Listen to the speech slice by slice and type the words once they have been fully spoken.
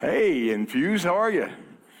Hey, Infuse, how are you?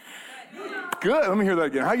 Good. Let me hear that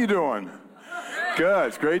again. How you doing? Good.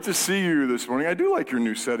 It's great to see you this morning. I do like your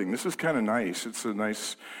new setting. This is kind of nice. It's a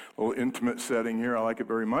nice little intimate setting here. I like it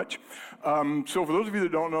very much. So for those of you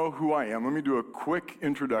that don't know who I am, let me do a quick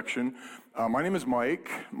introduction. My name is Mike.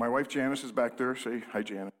 My wife Janice is back there. Say hi,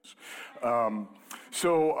 Janice.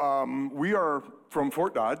 We are from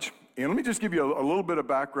Fort Dodge. And let me just give you a little bit of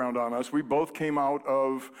background on us. We both came out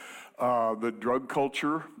of the drug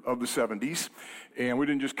culture of the 70s, and we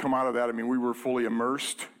didn't just come out of that. I mean, we were fully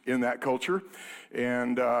immersed in that culture.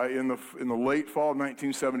 And in the late fall of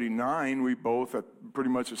 1979, we both at pretty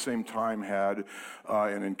much the same time had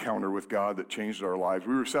an encounter with God that changed our lives.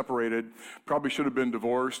 We were separated, probably should have been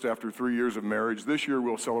divorced after 3 years of marriage. This year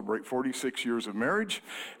we'll celebrate 46 years of marriage,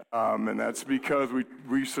 and that's because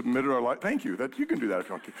we submitted our life. Thank you. You can do that if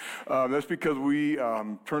you want to. That's because we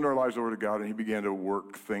turned our lives over to God, and He began to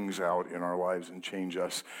work things out in our lives and change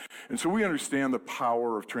us. And so we understand the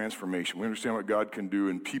power of transformation. We understand what God can do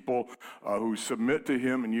in people who submit to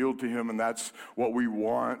Him and yield to Him, and that's what we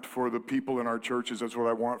want for the people in our churches. That's what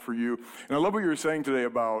I want for you. And I love what you were saying today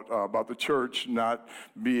about the church not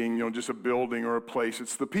being just a building or a place.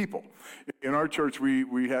 It's the people. In our church,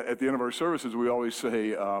 we at the end of our services, we always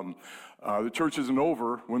say the church isn't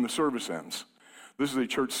over when the service ends. This is a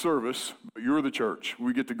church service, but you're the church.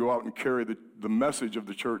 We get to go out and carry the message of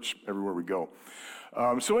the church everywhere we go.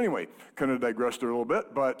 So anyway, kind of digressed there a little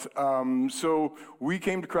bit, but so we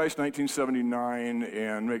came to Christ in 1979,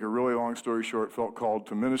 and make a really long story short, felt called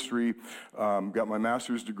to ministry, got my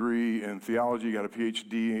master's degree in theology, got a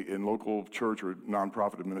PhD in local church or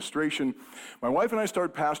nonprofit administration. My wife and I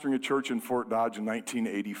started pastoring a church in Fort Dodge in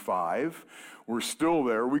 1985. We're still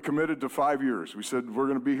there. We committed to 5 years. We said we're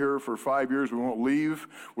going to be here for 5 years. We won't leave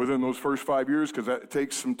within those first 5 years because that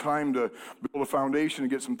takes some time to build a foundation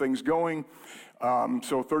and get some things going.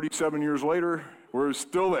 So 37 years later, we're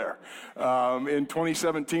still there. In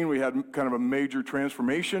 2017, we had kind of a major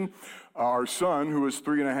transformation. Our son, who was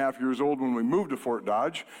 3.5 years old when we moved to Fort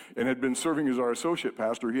Dodge and had been serving as our associate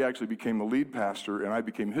pastor, he actually became the lead pastor, and I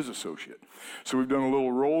became his associate. So we've done a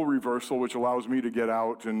little role reversal, which allows me to get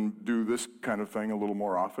out and do this kind of thing a little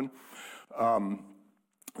more often.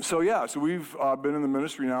 So we've been in the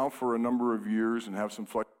ministry now for a number of years and have some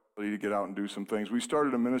flexibility to get out and do some things. We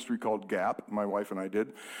started a ministry called GAP, my wife and I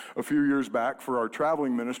did, a few years back for our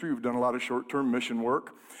traveling ministry. We've done a lot of short-term mission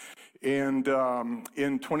work. And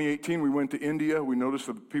in 2018, we went to India. We noticed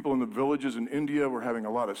the people in the villages in India were having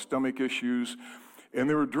a lot of stomach issues, and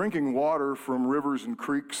they were drinking water from rivers and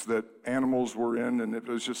creeks that animals were in, and it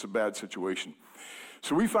was just a bad situation.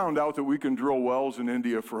 So we found out that we can drill wells in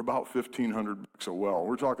India for about $1,500 a well.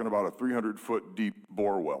 We're talking about a 300-foot deep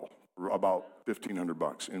bore well, about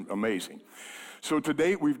 $1,500, and amazing. So to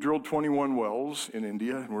date, we've drilled 21 wells in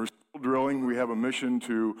India, and we're still drilling. We have a mission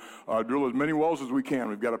to drill as many wells as we can.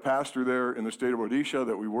 We've got a pastor there in the state of Odisha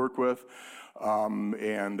that we work with,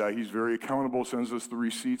 and he's very accountable, sends us the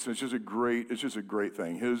receipts, and it's just a great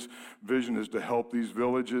thing. His vision is to help these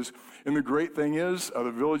villages, and the great thing is,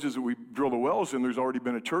 the villages that we drill the wells in, there's already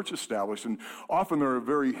been a church established, and often they're a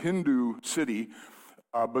very Hindu city,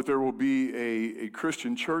 but there will be a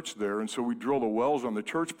Christian church there, and so we drill the wells on the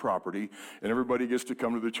church property, and everybody gets to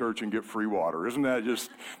come to the church and get free water. Doesn't that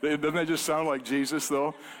just sound like Jesus,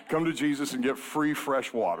 though? Come to Jesus and get free,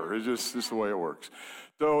 fresh water. It's just the way it works.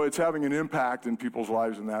 So it's having an impact in people's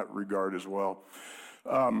lives in that regard as well.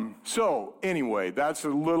 So anyway, that's a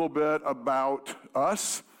little bit about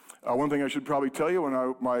us. One thing I should probably tell you, when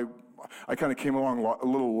I kind of came along a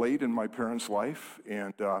little late in my parents' life,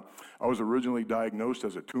 and I was originally diagnosed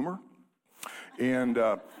as a tumor. And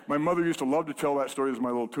my mother used to love to tell that story as my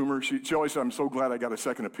little tumor. She always said, "I'm so glad I got a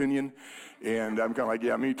second opinion." And I'm kind of like,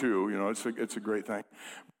 yeah, me too. It's a great thing.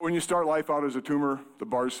 When you start life out as a tumor, the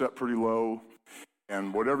bar's set pretty low,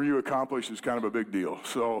 and whatever you accomplish is kind of a big deal.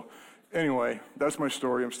 So anyway, that's my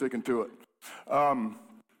story. I'm sticking to it.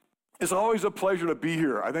 It's always a pleasure to be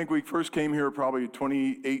here. I think we first came here probably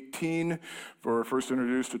 2018, first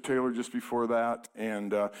introduced to Taylor just before that,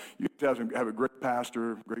 and you have a great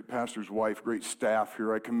pastor, great pastor's wife, great staff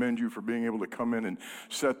here. I commend you for being able to come in and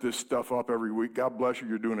set this stuff up every week. God bless you.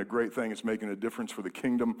 You're doing a great thing. It's making a difference for the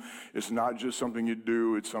kingdom. It's not just something you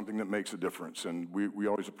do. It's something that makes a difference, and we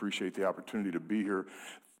always appreciate the opportunity to be here.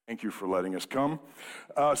 Thank you for letting us come.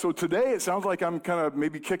 So today it sounds like I'm kind of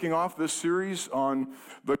maybe kicking off this series on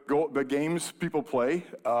the games people play,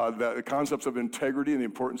 the concepts of integrity and the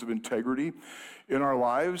importance of integrity in our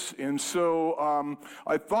lives. And so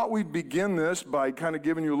I thought we'd begin this by kind of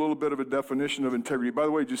giving you a little bit of a definition of integrity. By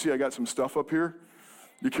the way, did you see I got some stuff up here?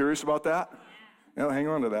 You curious about that? Hang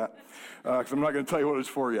on to that, because I'm not going to tell you what it's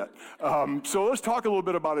for yet. So let's talk a little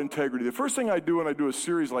bit about integrity. The first thing I do when I do a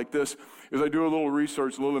series like this is I do a little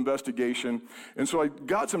research, a little investigation. And so I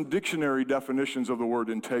got some dictionary definitions of the word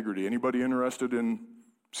integrity. Anybody interested in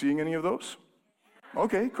seeing any of those?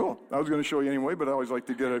 Okay, cool. I was going to show you anyway, but I always like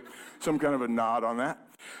to get some kind of a nod on that.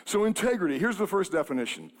 So integrity, here's the first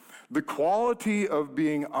definition. The quality of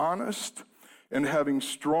being honest and having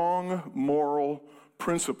strong moral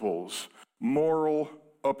principles, moral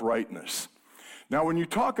uprightness. Now, when you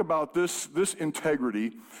talk about this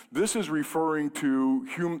integrity, this is referring to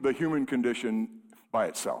the human condition by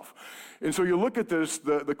itself. And so you look at this,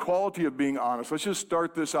 the quality of being honest. Let's just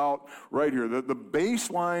start this out right here. The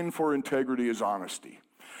baseline for integrity is honesty.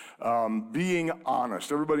 Being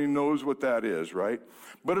honest. Everybody knows what that is, right?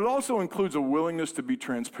 But it also includes a willingness to be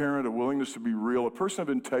transparent, a willingness to be real. A person of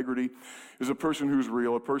integrity is a person who's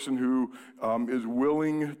real, a person who is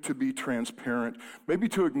willing to be transparent, maybe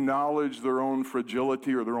to acknowledge their own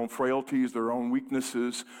fragility or their own frailties, their own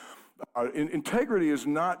weaknesses. Integrity is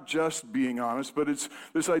not just being honest, but it's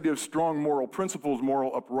this idea of strong moral principles,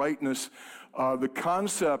 moral uprightness, the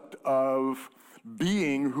concept of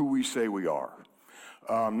being who we say we are.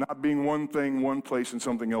 Not being one thing, one place, and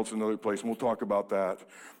something else another place. And we'll talk about that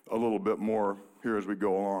a little bit more here as we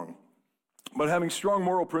go along. But having strong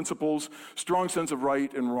moral principles, strong sense of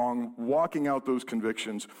right and wrong, walking out those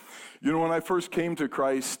convictions. You know, when I first came to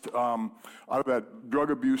Christ out of that drug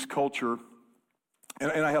abuse culture,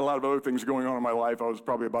 and I had a lot of other things going on in my life. I was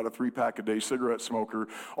probably about a 3-pack-a-day cigarette smoker.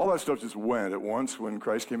 All that stuff just went at once when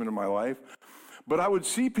Christ came into my life. But I would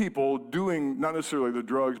see people doing, not necessarily the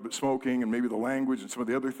drugs, but smoking and maybe the language and some of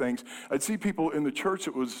the other things. I'd see people in the church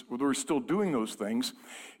that were still doing those things.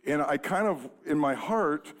 And I kind of, in my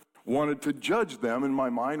heart, wanted to judge them. In my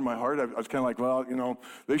mind, in my heart, I was kind of like, well, you know,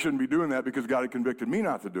 they shouldn't be doing that because God had convicted me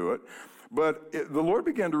not to do it. But the Lord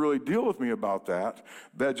began to really deal with me about that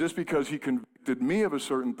just because he convicted me of a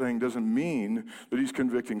certain thing doesn't mean that he's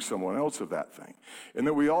convicting someone else of that thing. And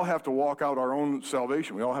that we all have to walk out our own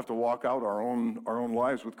salvation. We all have to walk out our own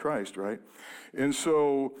lives with Christ, right? And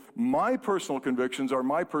so my personal convictions are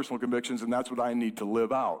my personal convictions, and that's what I need to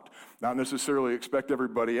live out. Not necessarily expect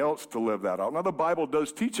everybody else to live that out. Now, the Bible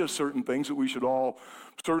does teach us certain things that we should all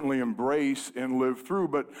certainly embrace and live through,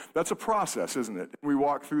 but that's a process, isn't it? We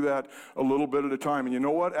walk through that a little bit at a time. And you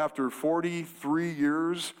know what? After 43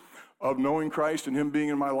 years of knowing Christ and him being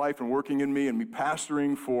in my life and working in me and me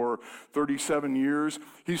pastoring for 37 years,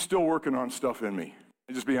 he's still working on stuff in me.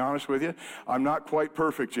 I'll just be honest with you, I'm not quite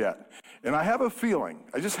perfect yet. And I have a feeling,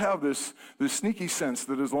 I just have this sneaky sense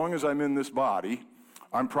that as long as I'm in this body,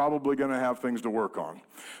 I'm probably going to have things to work on.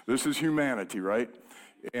 This is humanity, right?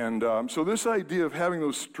 And so this idea of having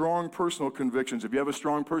those strong personal convictions, if you have a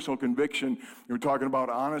strong personal conviction, you're talking about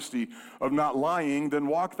honesty, of not lying, then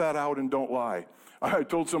walk that out and don't lie. I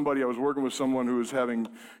told somebody, I was working with someone who was having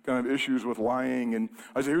kind of issues with lying, and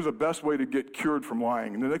I said, here's the best way to get cured from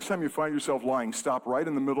lying. And the next time you find yourself lying, stop right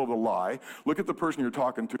in the middle of the lie, look at the person you're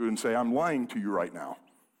talking to and say, I'm lying to you right now.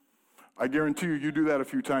 I guarantee you do that a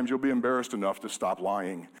few times, you'll be embarrassed enough to stop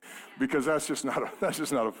lying, because that's just not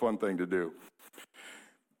a fun thing to do.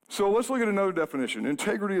 So let's look at another definition.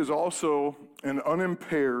 Integrity is also an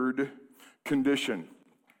unimpaired condition.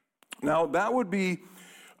 Now, that would be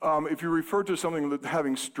if you refer to something that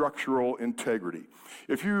having structural integrity.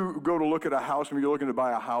 If you go to look at a house, maybe you're looking to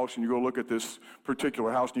buy a house, and you go look at this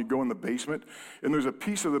particular house, and you go in the basement, and there's a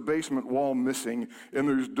piece of the basement wall missing, and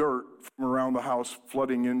there's dirt from around the house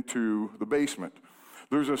flooding into the basement.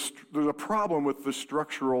 There's a problem with the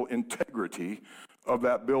structural integrity of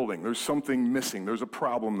that building. There's something missing. There's a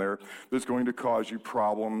problem there that's going to cause you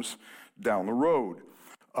problems down the road.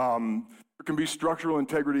 There can be structural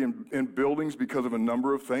integrity in buildings because of a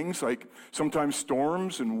number of things, like sometimes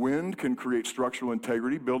storms and wind can create structural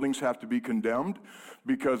integrity. Buildings have to be condemned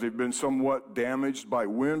because they've been somewhat damaged by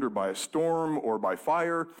wind or by a storm or by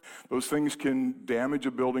fire. Those things can damage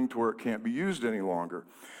a building to where it can't be used any longer.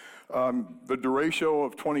 The derecho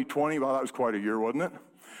of 2020, well, that was quite a year, wasn't it?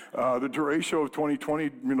 The derecho of 2020,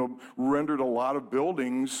 rendered a lot of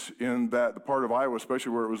buildings in the part of Iowa,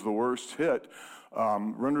 especially where it was the worst hit,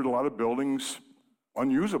 rendered a lot of buildings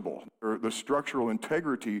unusable. The structural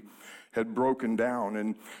integrity had broken down.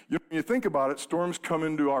 And when you think about it, storms come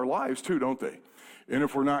into our lives too, don't they? And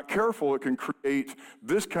if we're not careful, it can create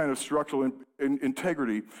this kind of structural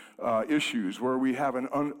integrity issues where we have an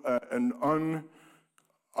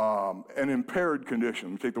impaired condition.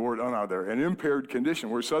 Let me take the word "un" out of there. An impaired condition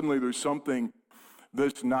where suddenly there's something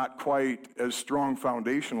that's not quite as strong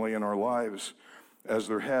foundationally in our lives as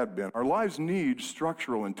there had been. Our lives need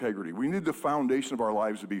structural integrity. We need the foundation of our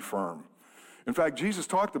lives to be firm. In fact, Jesus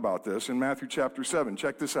talked about this in Matthew chapter 7.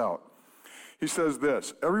 Check this out. He says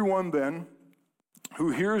this, "Everyone then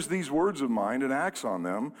who hears these words of mine and acts on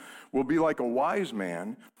them will be like a wise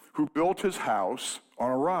man who built his house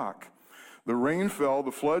on a rock. The rain fell,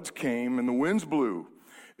 the floods came, and the winds blew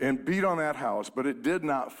and beat on that house, but it did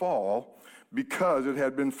not fall because it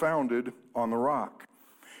had been founded on the rock.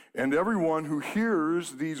 And everyone who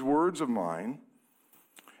hears these words of mine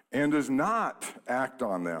and does not act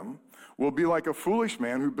on them will be like a foolish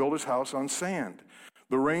man who built his house on sand.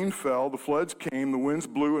 The rain fell, the floods came, the winds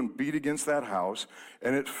blew and beat against that house,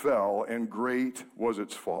 and it fell, and great was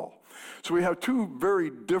its fall." So we have two very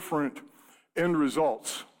different end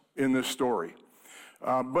results in this story.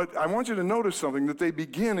 But I want you to notice something, that they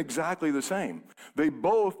begin exactly the same. They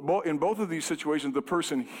both, in both of these situations, the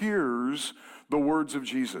person hears the words of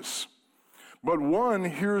Jesus. But one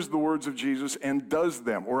hears the words of Jesus and does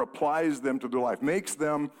them, or applies them to their life, makes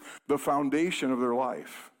them the foundation of their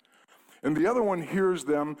life. And the other one hears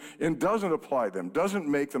them and doesn't apply them, doesn't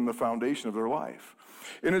make them the foundation of their life.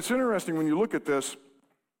 And it's interesting when you look at this,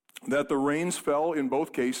 that the rains fell in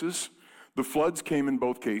both cases, the floods came in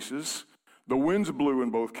both cases, the winds blew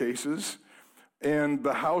in both cases, and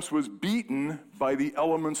the house was beaten by the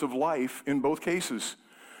elements of life in both cases.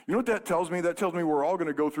 You know what that tells me? That tells me we're all going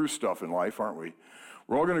to go through stuff in life, aren't we?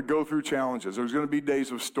 We're all going to go through challenges. There's going to be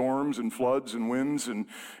days of storms and floods and winds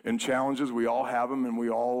and challenges. We all have them, and we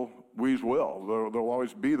will. There'll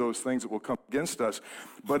always be those things that will come against us.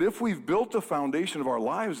 But if we've built the foundation of our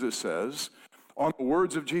lives, it says, on the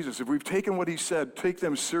words of Jesus, if we've taken what he said, take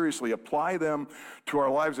them seriously, apply them to our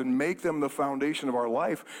lives, and make them the foundation of our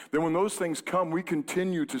life, then when those things come, we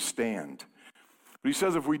continue to stand. But he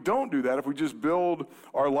says if we don't do that, if we just build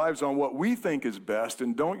our lives on what we think is best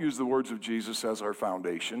and don't use the words of Jesus as our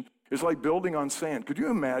foundation, it's like building on sand. Could you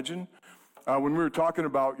imagine when we were talking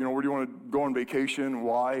about, where do you want to go on vacation,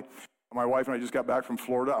 why? My wife and I just got back from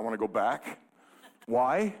Florida. I want to go back.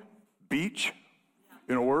 Why? Beach,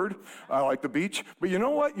 in a word. I like the beach. But you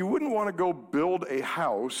know what? You wouldn't want to go build a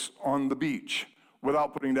house on the beach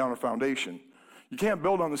without putting down a foundation. You can't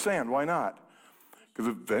build on the sand. Why not? Because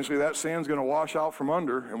eventually that sand's going to wash out from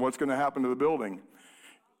under, and what's going to happen to the building?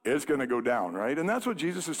 It's going to go down, right? And that's what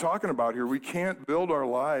Jesus is talking about here. We can't build our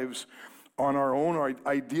lives on our own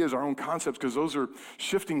ideas, our own concepts, because those are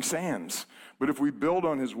shifting sands. But if we build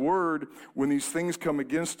on his word, when these things come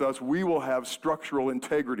against us, we will have structural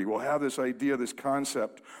integrity. We'll have this idea, this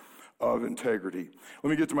concept of integrity. Let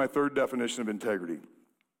me get to my third definition of integrity.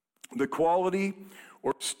 The quality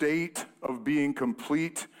or state of being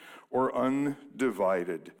complete or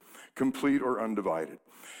undivided. Complete or undivided.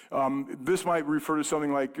 This might refer to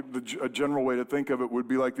something like, a general way to think of it would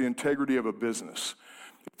be like the integrity of a business.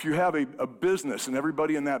 If you have a business and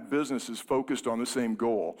everybody in that business is focused on the same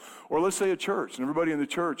goal, or let's say a church and everybody in the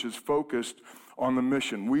church is focused on the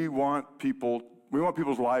mission, we want people's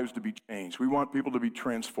lives to be changed. We want people to be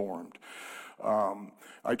transformed.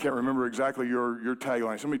 I can't remember exactly your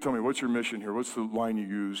tagline. Somebody tell me, what's your mission here? What's the line you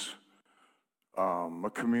use? A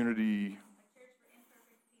community.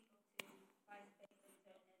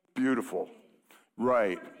 Beautiful.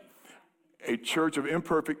 Right. A church of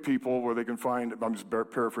imperfect people where they can find, I'm just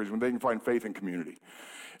paraphrasing, when they can find faith and community.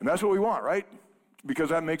 And that's what we want, right? Because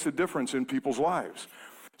that makes a difference in people's lives.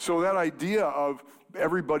 So that idea of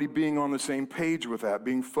everybody being on the same page with that,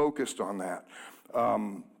 being focused on that,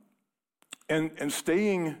 and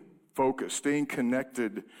staying focused, staying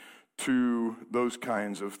connected to those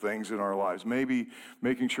kinds of things in our lives. Maybe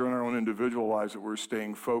making sure in our own individual lives that we're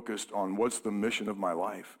staying focused on what's the mission of my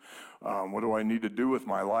life. What do I need to do with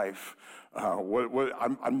my life?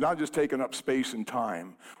 I'm not just taking up space and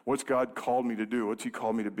time. What's God called me to do? What's he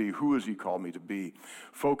called me to be? Who has he called me to be?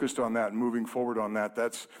 Focused on that and moving forward on that.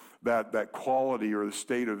 That's that quality or the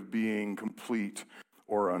state of being complete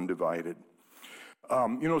or undivided.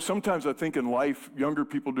 Sometimes I think in life, younger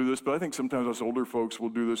people do this, but I think sometimes us older folks will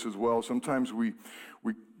do this as well. Sometimes we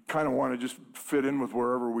kind of want to just fit in with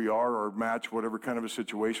wherever we are or match whatever kind of a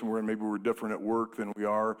situation we're in. Maybe we're different at work than we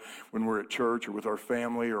are when we're at church or with our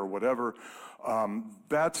family or whatever.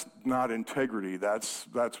 That's not integrity. That's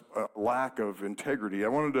a lack of integrity. I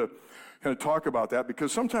wanted to kind of talk about that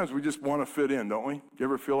because sometimes we just want to fit in, don't we? You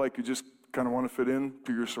ever feel like you just kind of want to fit in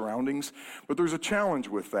to your surroundings? But there's a challenge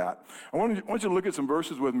with that. I want you to look at some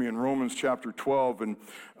verses with me in Romans chapter 12, and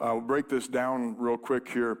we'll break this down real quick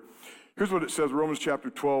here. Here's what it says, Romans chapter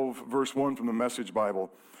 12, verse 1 from the Message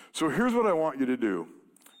Bible. So here's what I want you to do.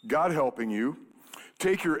 God helping you,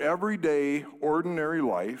 take your everyday, ordinary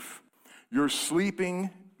life, your sleeping,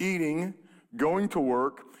 eating, going to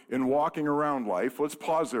work, in walking around life. Let's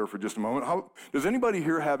pause there for just a moment. Does anybody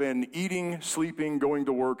here have an eating, sleeping, going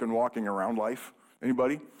to work, and walking around life?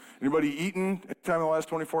 Anybody? Anybody eaten anytime in the last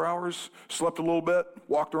 24 hours? Slept a little bit,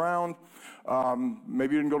 walked around,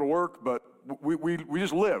 maybe you didn't go to work, but we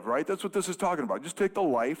just live, right? That's what this is talking about. Just take the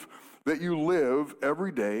life that you live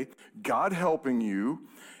every day, God helping you,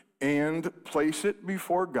 and place it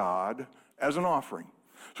before God as an offering.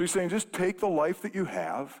 So he's saying just take the life that you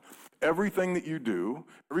have, everything that you do,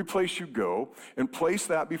 every place you go, and place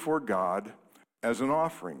that before God as an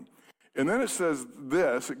offering. And then it says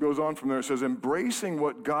this, it goes on from there, it says, embracing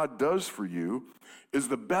what God does for you is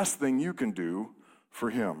the best thing you can do for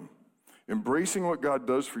him. Embracing what God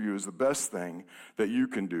does for you is the best thing that you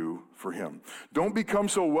can do for him. Don't become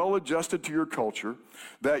so well adjusted to your culture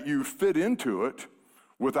that you fit into it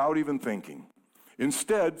without even thinking.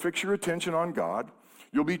 Instead, fix your attention on God.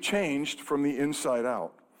 You'll be changed from the inside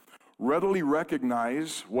out. Readily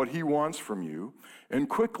recognize what he wants from you and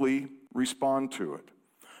quickly respond to it.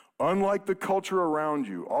 Unlike the culture around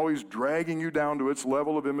you, always dragging you down to its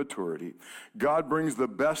level of immaturity, God brings the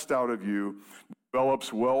best out of you,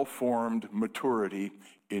 develops well-formed maturity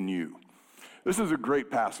in you. This is a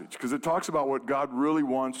great passage because it talks about what God really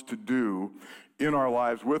wants to do in our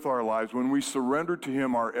lives, with our lives, when we surrender to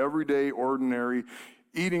him our everyday, ordinary,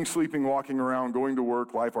 eating, sleeping, walking around, going to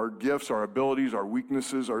work life, our gifts, our abilities, our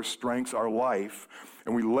weaknesses, our strengths, our life,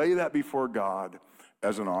 and we lay that before God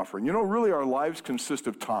as an offering. You know, really our lives consist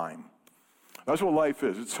of time. That's what life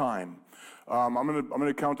is, it's time. I'm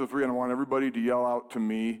gonna count to three, and I want everybody to yell out to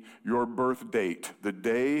me your birth date, the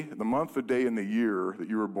day, the month, the day, and the year that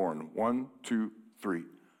you were born. 1, 2, 3.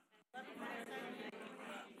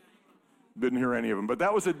 Didn't hear any of them, but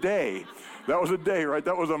that was a day. That was a day, right?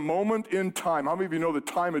 That was a moment in time. How many of you know the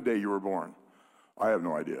time of day you were born? I have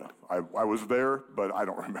no idea. I was there, but I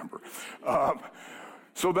don't remember.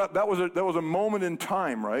 So that was a moment in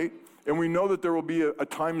time, right? And we know that there will be a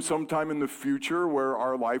time sometime in the future where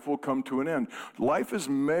our life will come to an end. Life is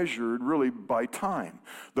measured really by time.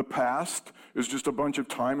 The past is just a bunch of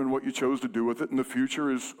time and what you chose to do with it, and the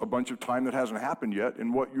future is a bunch of time that hasn't happened yet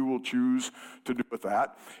and what you will choose to do with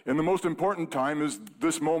that. And the most important time is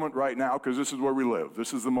this moment right now, because this is where we live.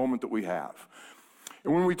 This is the moment that we have.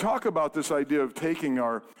 And when we talk about this idea of taking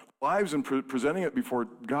our lives and presenting it before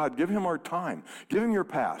God, give him our time. Give him your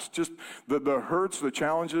past. Just the hurts, the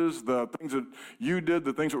challenges, the things that you did,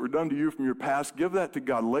 the things that were done to you from your past. Give that to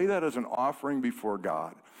God. Lay that as an offering before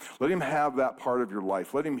God. Let him have that part of your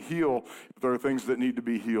life. Let him heal if there are things that need to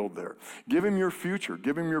be healed there. Give him your future.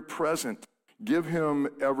 Give him your present. Give him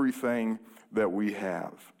everything that we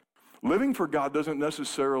have. Living for God doesn't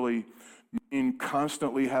necessarily mean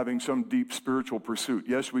constantly having some deep spiritual pursuit.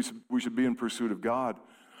 Yes, we should be in pursuit of God.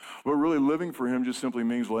 But really living for him just simply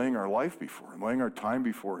means laying our life before him, laying our time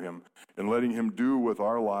before him, and letting him do with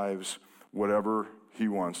our lives whatever he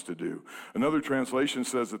wants to do. Another translation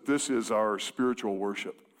says that this is our spiritual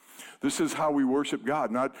worship. This is how we worship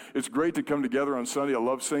God. It's great to come together on Sunday. I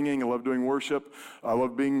love singing. I love doing worship. I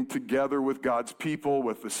love being together with God's people,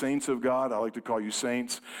 with the saints of God. I like to call you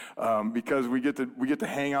saints because we get to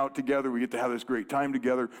hang out together. We get to have this great time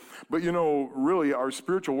together. But you know, really, our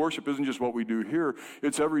spiritual worship isn't just what we do here.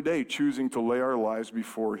 It's every day choosing to lay our lives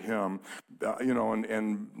before him,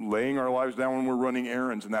 and laying our lives down when we're running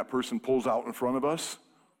errands and that person pulls out in front of us.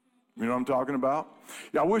 You know what I'm talking about?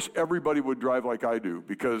 Yeah, I wish everybody would drive like I do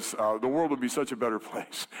because the world would be such a better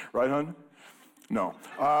place. Right, hon? No.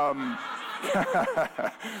 I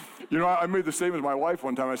made the statement to my wife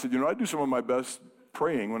one time. I said, I do some of my best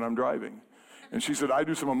praying when I'm driving. And she said, I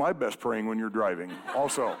do some of my best praying when you're driving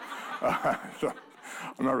also. So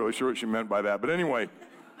I'm not really sure what she meant by that. But anyway,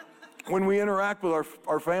 when we interact with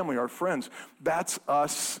our family, our friends, that's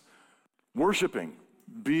us worshiping,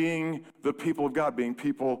 being the people of God, being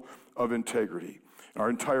people of integrity. Our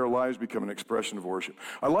entire lives become an expression of worship.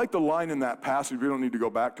 I like the line in that passage. We don't need to go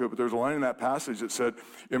back to it, but there's a line in that passage that said,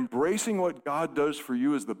 embracing what God does for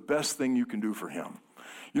you is the best thing you can do for him.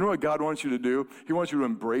 You know what God wants you to do? He wants you to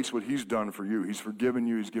embrace what he's done for you. He's forgiven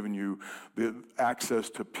you. He's given you the access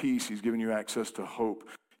to peace. He's given you access to hope.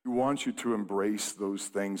 He wants you to embrace those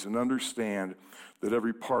things and understand that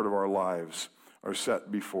every part of our lives are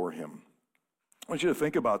set before him. I want you to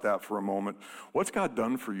think about that for a moment. What's God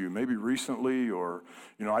done for you? Maybe recently, or,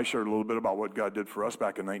 I shared a little bit about what God did for us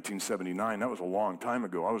back in 1979. That was a long time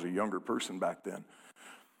ago. I was a younger person back then.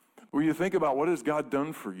 When you think about what has God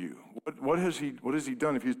done for you, what has he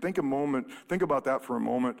done? If you think about that for a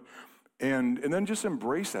moment, and then just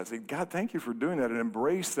embrace that. Say, God, thank you for doing that, and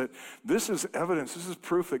embrace that this is evidence, this is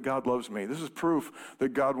proof that God loves me. This is proof that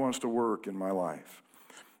God wants to work in my life.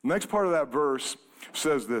 The next part of that verse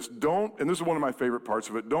says this, and this is one of my favorite parts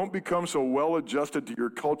of it, don't become so well adjusted to your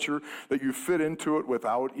culture that you fit into it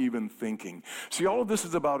without even thinking. See, all of this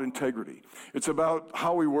is about integrity. It's about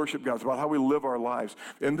how we worship God. It's about how we live our lives.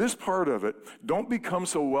 And this part of it, don't become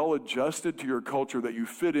so well adjusted to your culture that you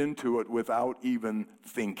fit into it without even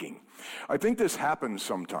thinking. I think this happens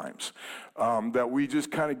sometimes, that we just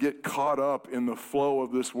kind of get caught up in the flow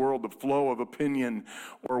of this world, the flow of opinion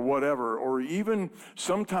or whatever, or even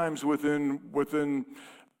sometimes within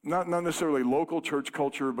not necessarily local church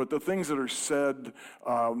culture, but the things that are said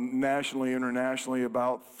nationally, internationally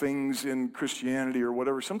about things in Christianity or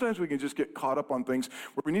whatever. Sometimes we can just get caught up on things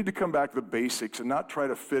where we need to come back to the basics and not try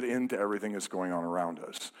to fit into everything that's going on around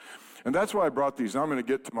us. And that's why I brought these. Now I'm going to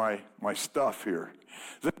get to my stuff here.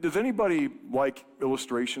 Does anybody like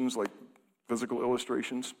illustrations, like physical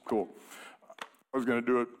illustrations? Cool. I was going to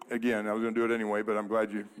do it again. I was going to do it anyway, but I'm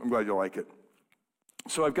glad you like it.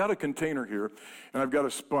 So I've got a container here, and I've got a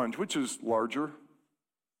sponge, which is larger.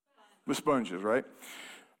 The sponge is, right?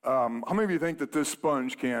 How many of you think that this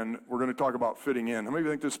sponge we're going to talk about fitting in. How many of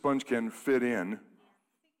you think this sponge can fit in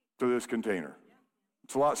to this container?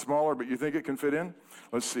 It's a lot smaller, but you think it can fit in?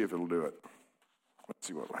 Let's see if it'll do it. Let's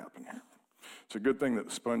see what will happen here. It's a good thing that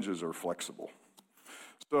the sponges are flexible.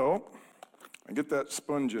 So I get that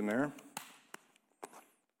sponge in there.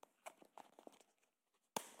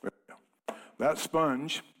 There we go. That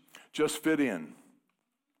sponge just fit in.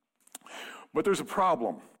 But there's a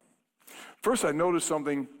problem. First, I noticed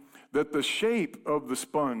something, that the shape of the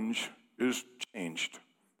sponge is changed,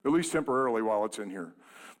 at least temporarily while it's in here.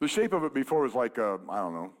 The shape of it before was like an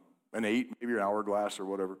 8, maybe an hourglass or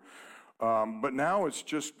whatever. But now it's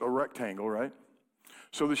just a rectangle, right?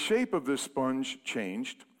 So the shape of this sponge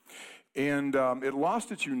changed, and it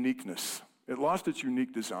lost its uniqueness. It lost its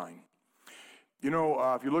unique design. You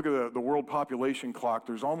know, if you look at the world population clock,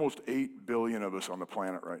 there's almost 8 billion of us on the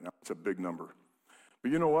planet right now. It's a big number. But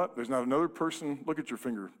you know what? There's not another person, look at your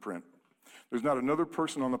fingerprint. There's not another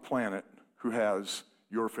person on the planet who has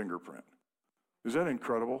your fingerprint. Is that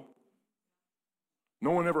incredible? No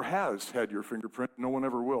one ever has had your fingerprint. No one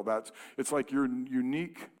ever will. It's like your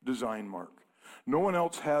unique design mark. No one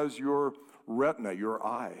else has your retina, your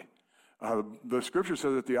eye. The scripture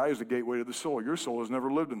says that the eye is the gateway to the soul. Your soul has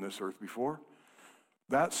never lived in this earth before.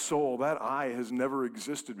 That soul, that eye has never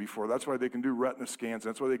existed before. That's why they can do retina scans.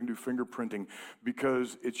 That's why they can do fingerprinting,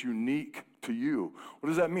 because it's unique to you. What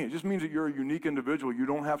does that mean? It just means that you're a unique individual. You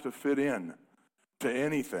don't have to fit in to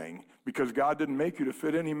anything, because God didn't make you to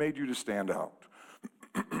fit in. He made you to stand out.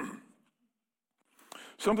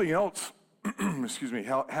 Something else,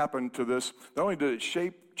 happened to this. Not only did its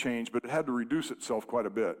shape change, but it had to reduce itself quite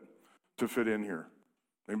a bit to fit in here.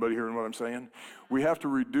 Anybody hearing what I'm saying? We have to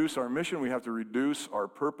reduce our mission. We have to reduce our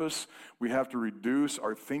purpose. We have to reduce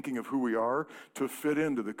our thinking of who we are to fit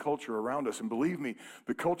into the culture around us. And believe me,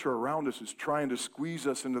 the culture around us is trying to squeeze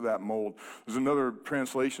us into that mold. There's another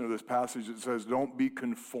translation of this passage that says, don't be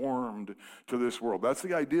conformed to this world. That's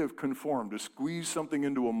the idea of conform, to squeeze something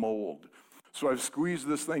into a mold. So I've squeezed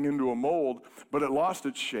this thing into a mold, but it lost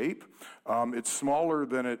its shape. It's smaller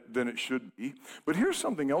than it should be. But here's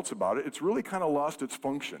something else about it. It's really kind of lost its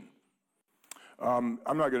function. I'm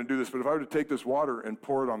not going to do this, but if I were to take this water and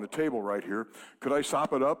pour it on the table right here, could I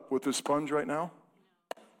sop it up with this sponge right now?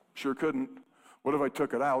 Sure couldn't. What if I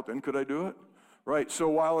took it out? Then could I do it? Right. So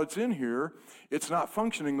while it's in here, it's not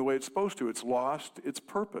functioning the way it's supposed to. It's lost its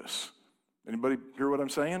purpose. Anybody hear what I'm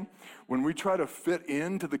saying? When we try to fit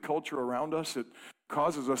into the culture around us, it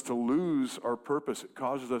causes us to lose our purpose. It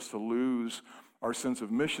causes us to lose our sense of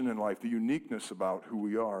mission in life, the uniqueness about who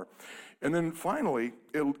we are. And then finally,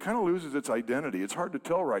 it kind of loses its identity. It's hard to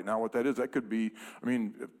tell right now what that is. That could be,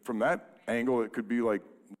 from that angle, it could be like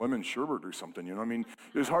lemon sherbet or something, you know?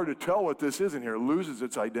 It's hard to tell what this is in here. It loses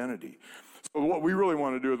its identity. So what we really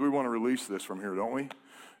want to do is we want to release this from here, don't we?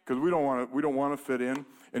 Because we don't want to fit in.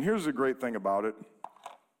 And here's the great thing about it.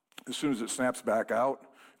 As soon as it snaps back out,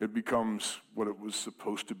 it becomes what it was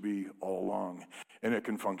supposed to be all along, and it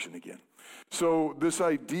can function again. So this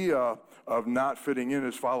idea of not fitting in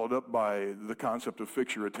is followed up by the concept of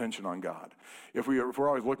fix your attention on God. If we're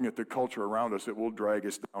always looking at the culture around us, it will drag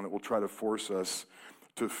us down. It will try to force us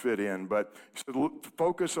to fit in. But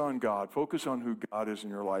focus on God. Focus on who God is in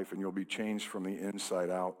your life, and you'll be changed from the inside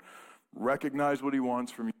out. Recognize what he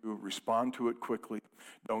wants from you. Respond to it quickly.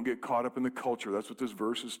 Don't get caught up in the culture. That's what this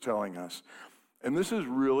verse is telling us. And this is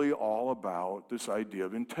really all about this idea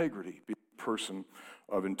of integrity, being a person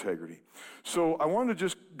of integrity. So I want to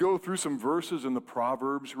just go through some verses in the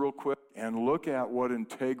Proverbs real quick and look at what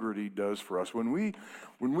integrity does for us. When we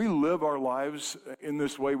live our lives in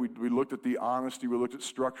this way, we looked at the honesty, we looked at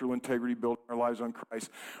structural integrity, building our lives on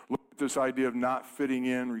Christ, looked at this idea of not fitting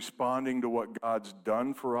in, responding to what God's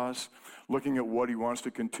done for us, looking at what he wants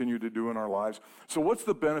to continue to do in our lives. So what's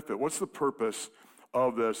the benefit? What's the purpose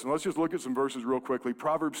of this? And let's just look at some verses real quickly.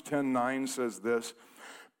 Proverbs 10:9 says this,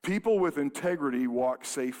 "People with integrity walk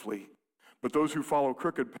safely, but those who follow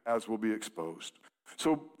crooked paths will be exposed."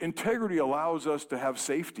 So integrity allows us to have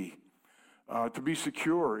safety, to be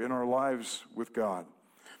secure in our lives with God.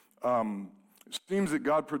 It seems that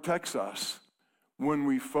God protects us when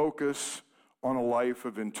we focus on a life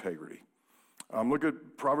of integrity. Look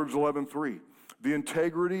at Proverbs 11:3. "The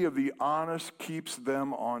integrity of the honest keeps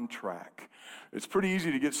them on track." It's pretty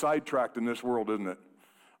easy to get sidetracked in this world, isn't it?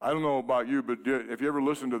 I don't know about you, but if you ever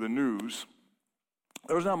listen to the news,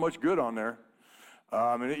 there's not much good on there.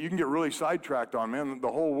 And you can get really sidetracked on, man, the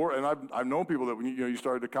whole world. And I've known people that when you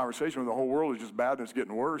started a conversation with the whole world is just bad and it's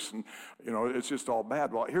getting worse, and it's just all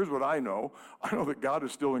bad. Well, here's what I know. I know that God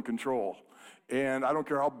is still in control. And I don't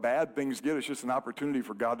care how bad things get, it's just an opportunity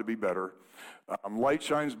for God to be better. Light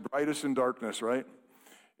shines brightest in darkness, right?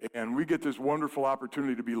 And we get this wonderful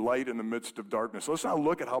opportunity to be light in the midst of darkness. So let's not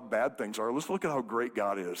look at how bad things are. Let's look at how great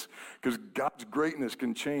God is, because God's greatness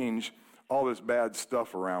can change all this bad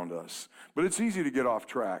stuff around us. But it's easy to get off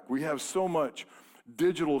track. We have so much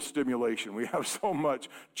digital stimulation. We have so much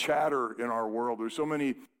chatter in our world. There's so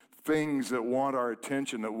many things that want our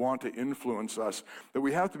attention, that want to influence us, that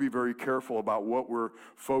we have to be very careful about what we're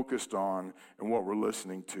focused on and what we're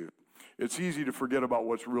listening to. It's easy to forget about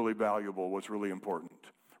what's really valuable, what's really important.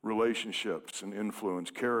 Relationships and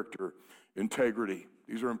influence, character, integrity.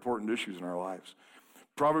 These are important issues in our lives.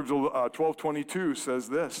 Proverbs 12:22 says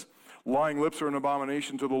this, "Lying lips are an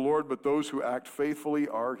abomination to the Lord, but those who act faithfully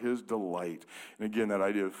are his delight." And again, that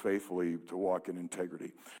idea of faithfully, to walk in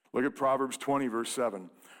integrity. Look at Proverbs 20, verse 7.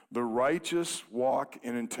 "The righteous walk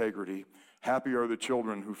in integrity. Happy are the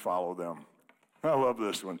children who follow them." I love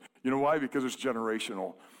this one. You know why? Because it's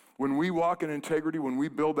generational. When we walk in integrity, when we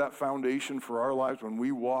build that foundation for our lives, when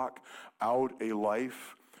we walk out a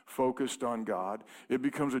life focused on God, it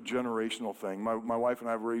becomes a generational thing. My wife and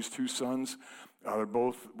I have raised two sons. They're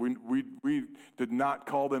both, we did not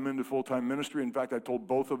call them into full-time ministry. In fact, I told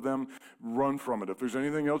both of them, run from it. If there's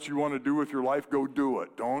anything else you want to do with your life, go do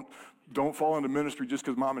it. Don't fall into ministry just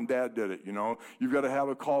because mom and dad did it, You've got to have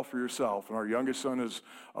a call for yourself. And our youngest son is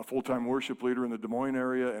a full-time worship leader in the Des Moines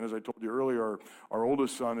area. And as I told you earlier, our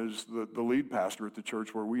oldest son is the lead pastor at the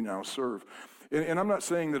church where we now serve. And I'm not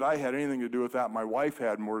saying that I had anything to do with that. My wife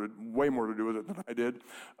had way more to do with it than I did.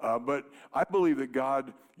 But I believe that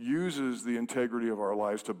God uses the integrity of our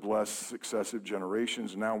lives to bless successive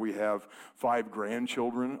generations. Now we have 5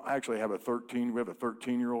 grandchildren. I actually have we have a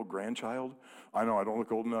 13-year-old grandchild. I know I don't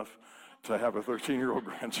look old enough to have a 13-year-old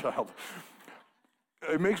grandchild.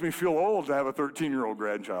 It makes me feel old to have a 13-year-old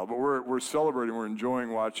grandchild, but we're celebrating, we're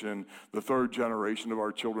enjoying watching the 3rd generation of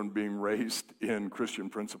our children being raised in Christian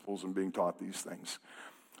principles and being taught these things.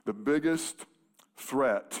 The biggest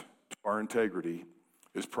threat to our integrity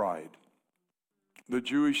is pride. The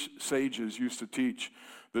Jewish sages used to teach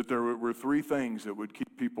that there were 3 things that would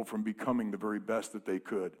keep people from becoming the very best that they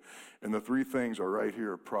could. And the 3 things are right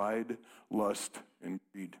here: pride, lust, and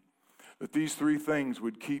greed. That these 3 things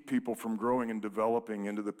would keep people from growing and developing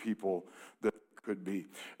into the people that could be.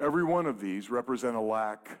 Every one of these represent a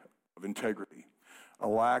lack of integrity, a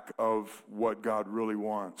lack of what God really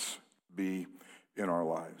wants to be in our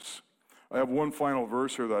lives. I have one final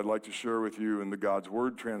verse here that I'd like to share with you in the God's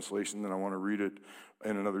Word translation, then I want to read it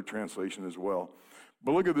in another translation as well.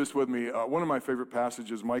 But look at this with me. One of my favorite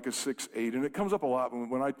passages, Micah 6:8, and it comes up a lot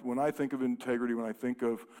when I think of integrity, when I think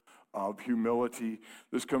of humility.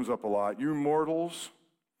 This comes up a lot. You mortals,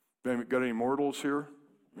 got any mortals here?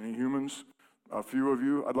 Any humans? A few of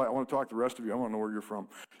you. I want to talk to the rest of you. I want to know where you're from.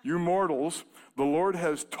 You mortals, the Lord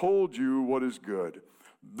has told you what is good.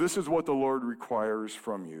 This is what the Lord requires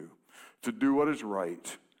from you: to do what is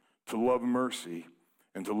right, to love mercy,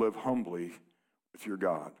 and to live humbly with your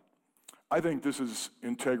God. I think this is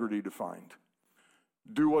integrity defined.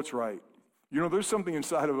 Do what's right. There's something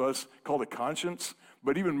inside of us called a conscience,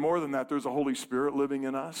 but even more than that, there's a Holy Spirit living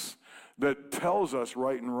in us that tells us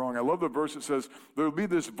right and wrong. I love the verse that says, there'll be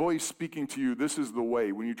this voice speaking to you, this is the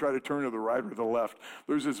way. When you try to turn to the right or the left,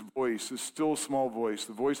 there's this voice, this still small voice,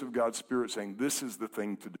 the voice of God's Spirit saying, this is the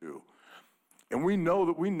thing to do. And we know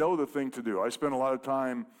the thing to do. I spend a lot of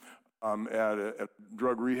time at a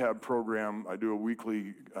drug rehab program. I do a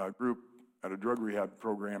weekly group at a drug rehab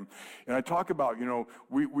program. And I talk about,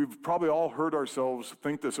 we've probably all heard ourselves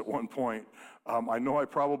think this at one point. I know I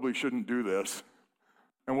probably shouldn't do this.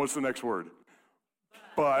 And what's the next word?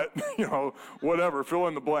 But, whatever, fill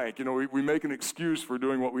in the blank. We make an excuse for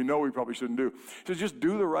doing what we know we probably shouldn't do. So just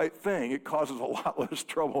do the right thing. It causes a lot less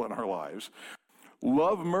trouble in our lives.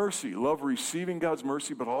 Love mercy. Love receiving God's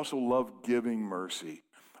mercy, but also love giving mercy.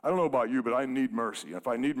 I don't know about you, but I need mercy. If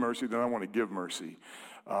I need mercy, then I want to give mercy.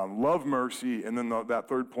 Love mercy, and then that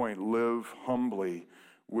third point, live humbly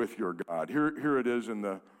with your God. Here it is in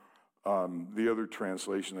the other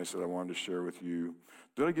translation I said I wanted to share with you.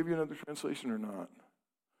 Did I give you another translation or not?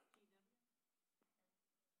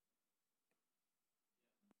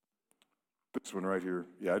 This one right here.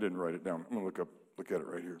 Yeah, I didn't write it down. I'm going to look at it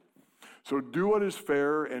right here. So do what is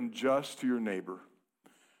fair and just to your neighbor.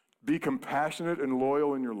 Be compassionate and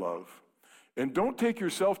loyal in your love. And don't take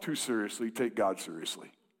yourself too seriously. Take God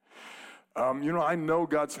seriously. I know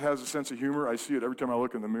God has a sense of humor. I see it every time I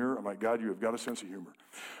look in the mirror. I'm like, God, you have got a sense of humor.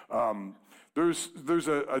 There's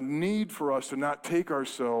a need for us to not take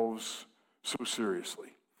ourselves so seriously,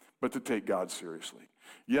 but to take God seriously.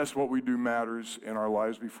 Yes, what we do matters, and our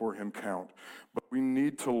lives before Him count. But we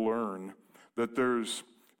need to learn that there's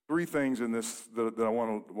three things in this that I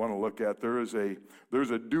want to look at. There's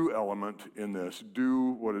a do element in this.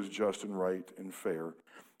 Do what is just and right and fair.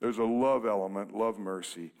 There's a love element, love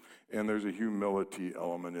mercy, and there's a humility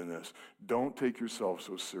element in this. Don't take yourself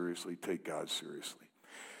so seriously. Take God seriously.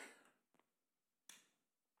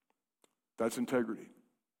 That's integrity.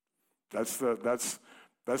 That's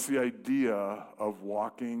the idea of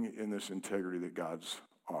walking in this integrity that God's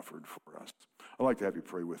offered for us. I'd like to have you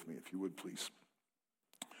pray with me, if you would, please.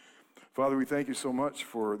 Father, we thank you so much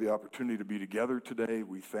for the opportunity to be together today.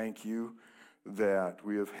 We thank you that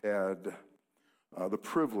we have had the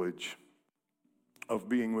privilege of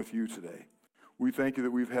being with you today. We thank you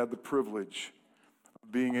that we've had the privilege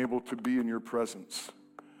of being able to be in your presence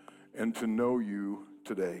and to know you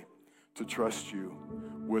today, to trust you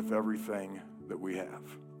with everything that we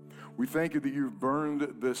have. We thank you that you've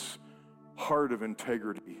burned this heart of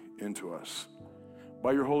integrity into us.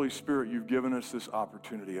 By your Holy Spirit, you've given us this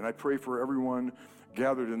opportunity. And I pray for everyone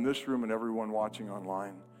gathered in this room and everyone watching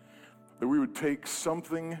online, that we would take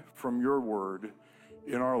something from your word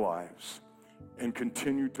in our lives and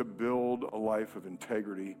continue to build a life of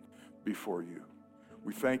integrity before you.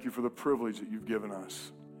 We thank you for the privilege that you've given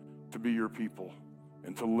us to be your people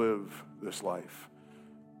and to live this life.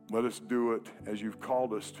 Let us do it as you've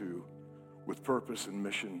called us to, with purpose and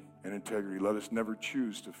mission and integrity. Let us never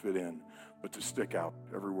choose to fit in, but to stick out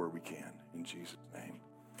everywhere we can. In Jesus' name,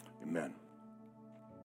 amen.